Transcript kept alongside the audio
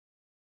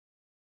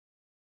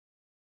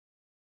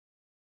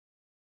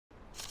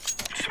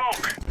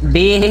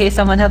B,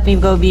 someone help me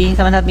go B.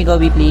 Someone help me go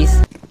B,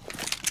 please.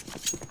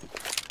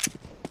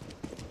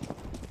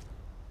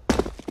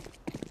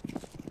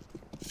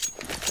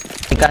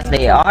 Because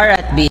they are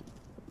at B.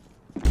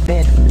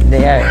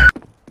 They are.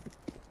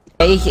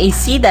 I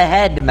see the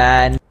head,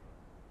 man.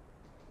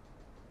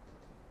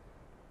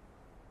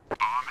 Bomb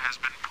has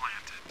been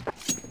planted.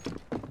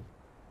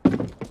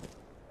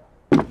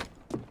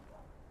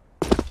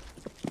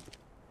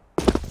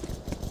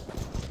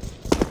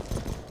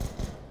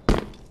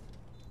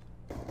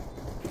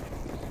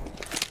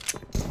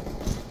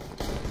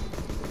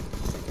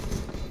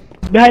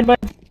 Behind.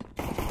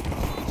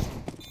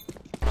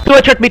 Two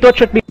at shot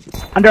B.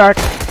 Under arc.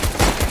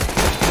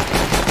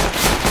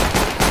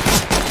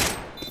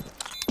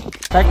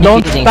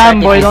 Don't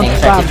spam, boy, don't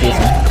spam.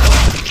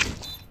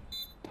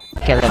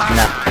 Kill him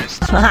now.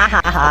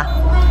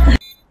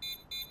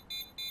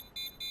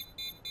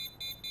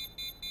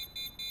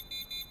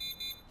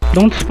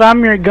 Don't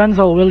spam your guns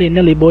all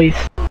willy-nilly, boys.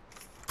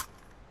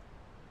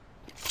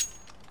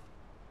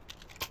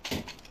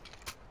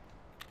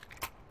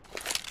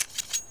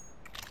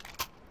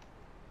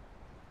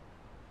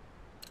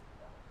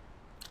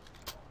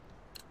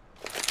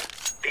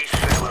 These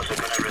fellas are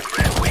gonna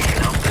regret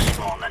waking up this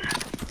morning.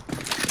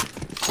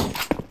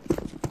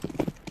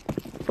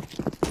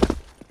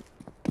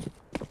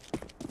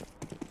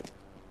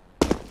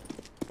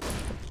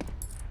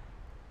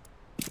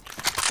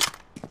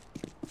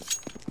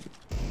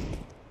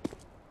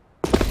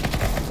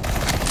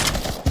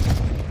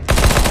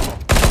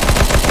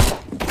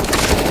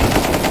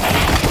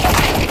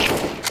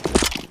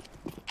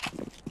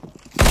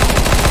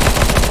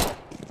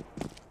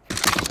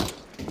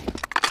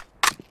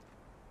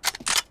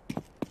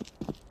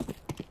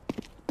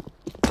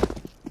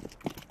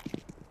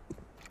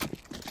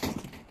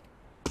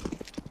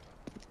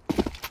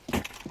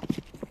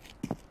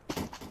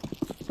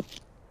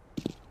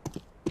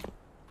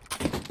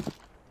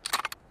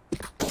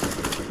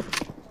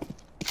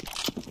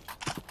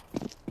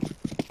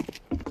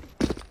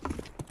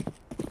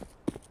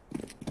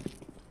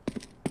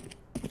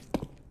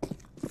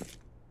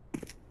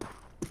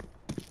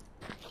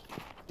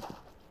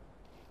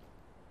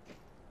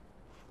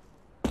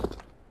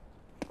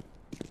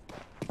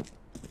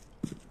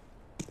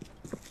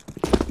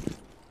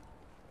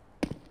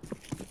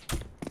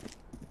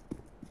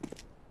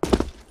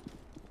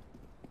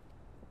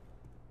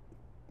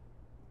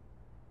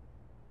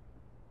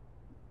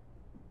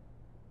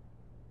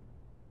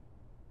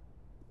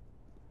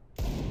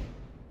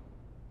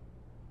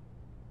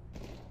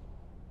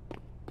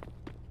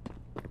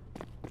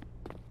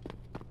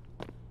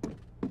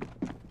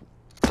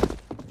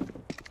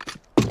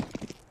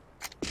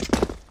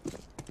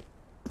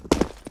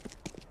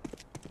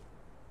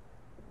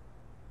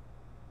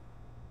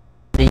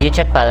 Did you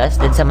check Palace?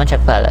 Did someone check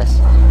Palace?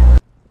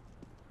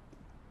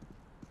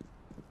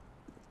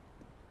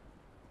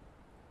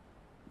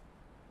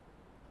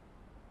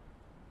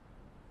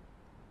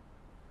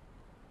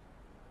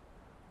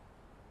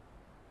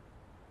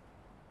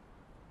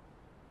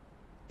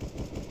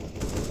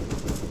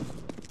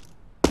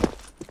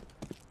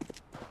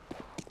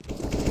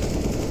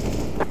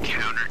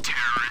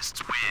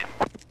 Counter-terrorists win.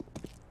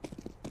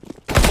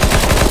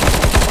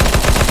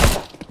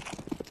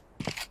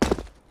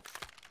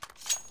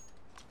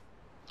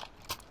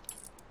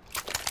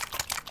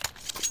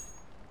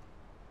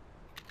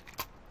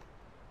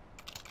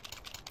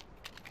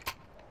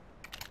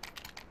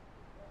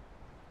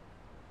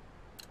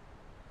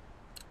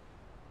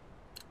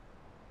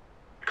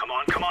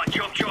 Come on,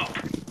 chop.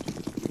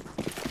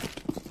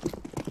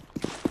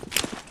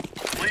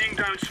 Laying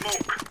down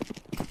smoke.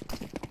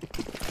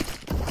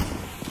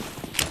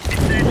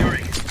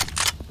 Incendiary.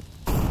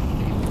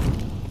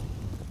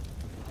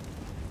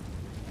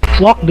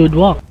 Walk, dude,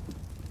 walk.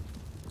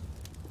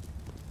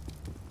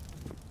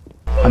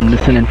 I'm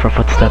listening for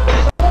footsteps.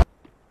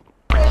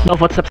 No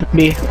footsteps at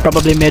B,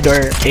 probably mid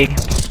or A.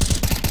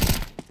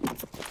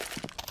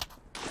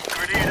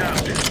 Grenade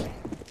out.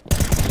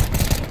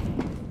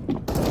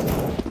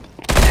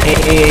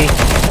 A.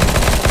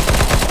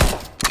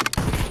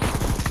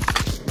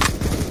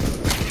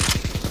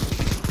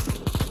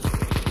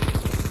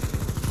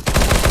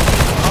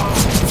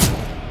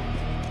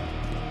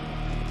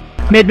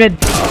 Mid.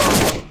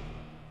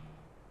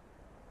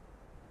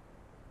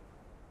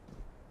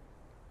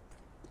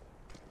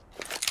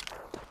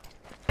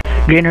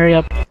 Green, hurry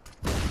up.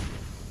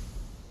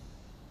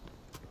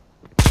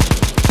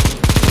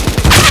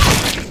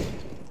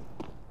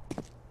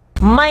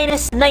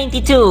 Minus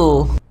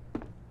 92!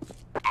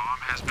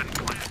 Bomb has been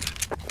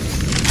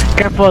planted.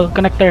 Careful,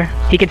 connector.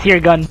 He can see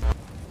your gun.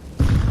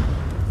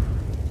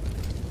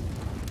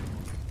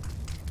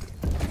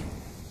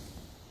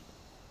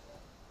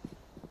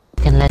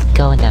 Can let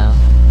go now.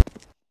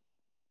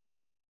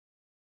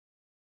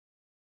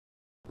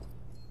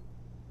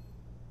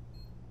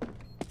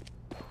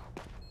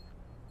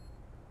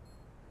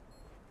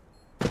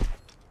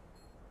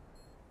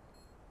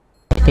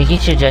 I think you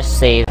should just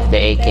save the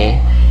AK.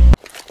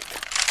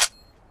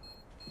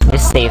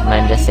 Just save,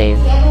 man, just save.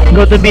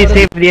 Go to B,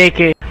 save the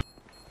AK.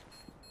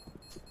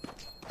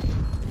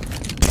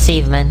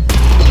 save, man.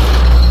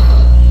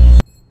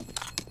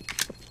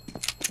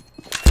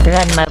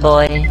 Run, my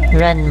boy.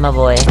 Run, my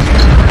boy.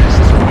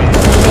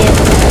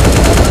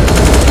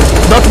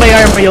 Don't buy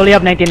armor, you only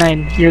have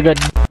 99. You're good.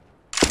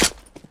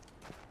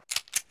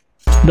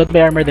 Don't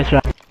buy armor this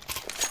round.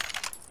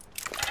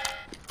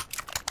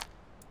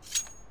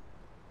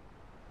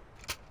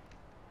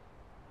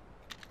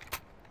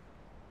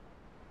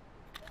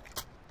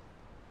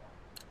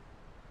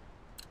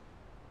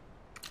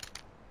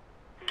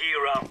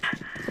 Gear up.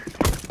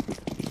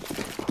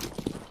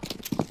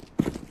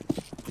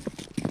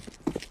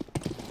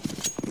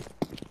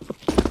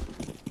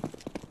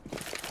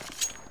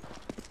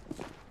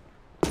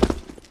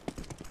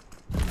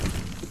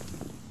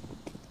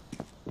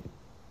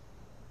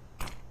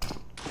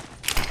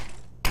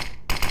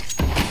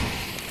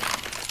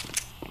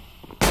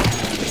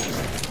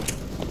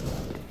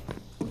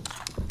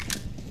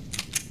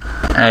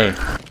 Hey.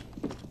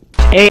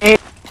 Hey.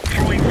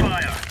 Throwing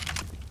fire.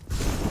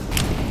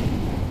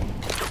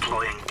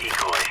 Deploying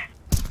decoy.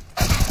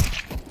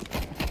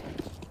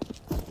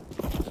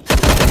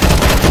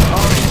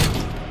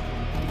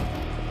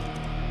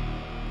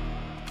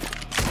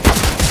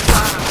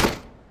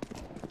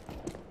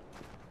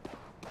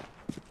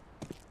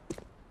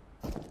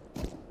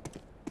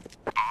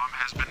 Bomb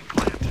has been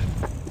planted.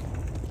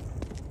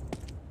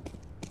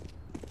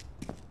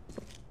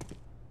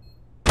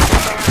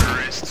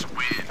 Terrorists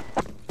win.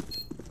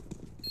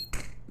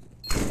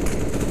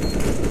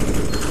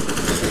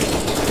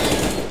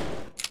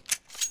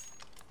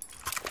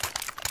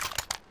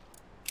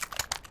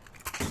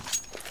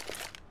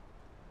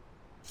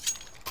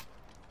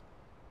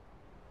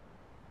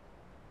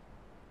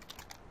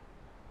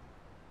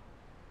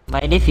 My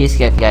defuse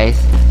kit, guys.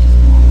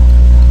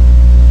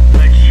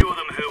 Let's show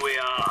them who we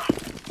are.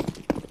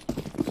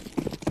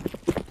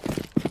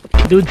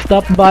 Dude,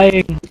 stop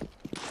buying.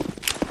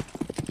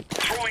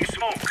 Throwing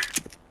smoke.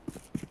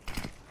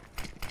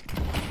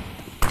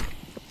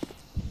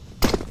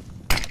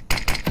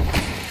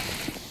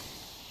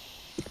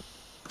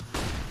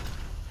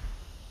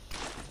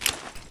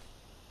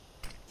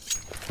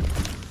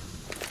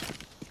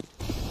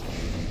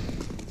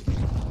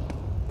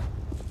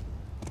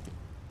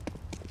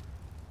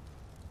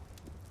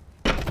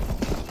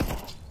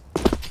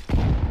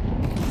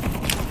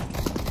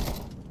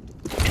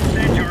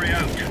 Incendiary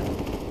out.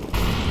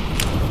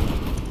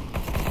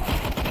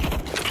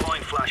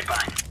 Deploying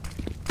flashbang.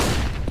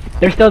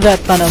 There's still that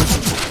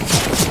tunnel.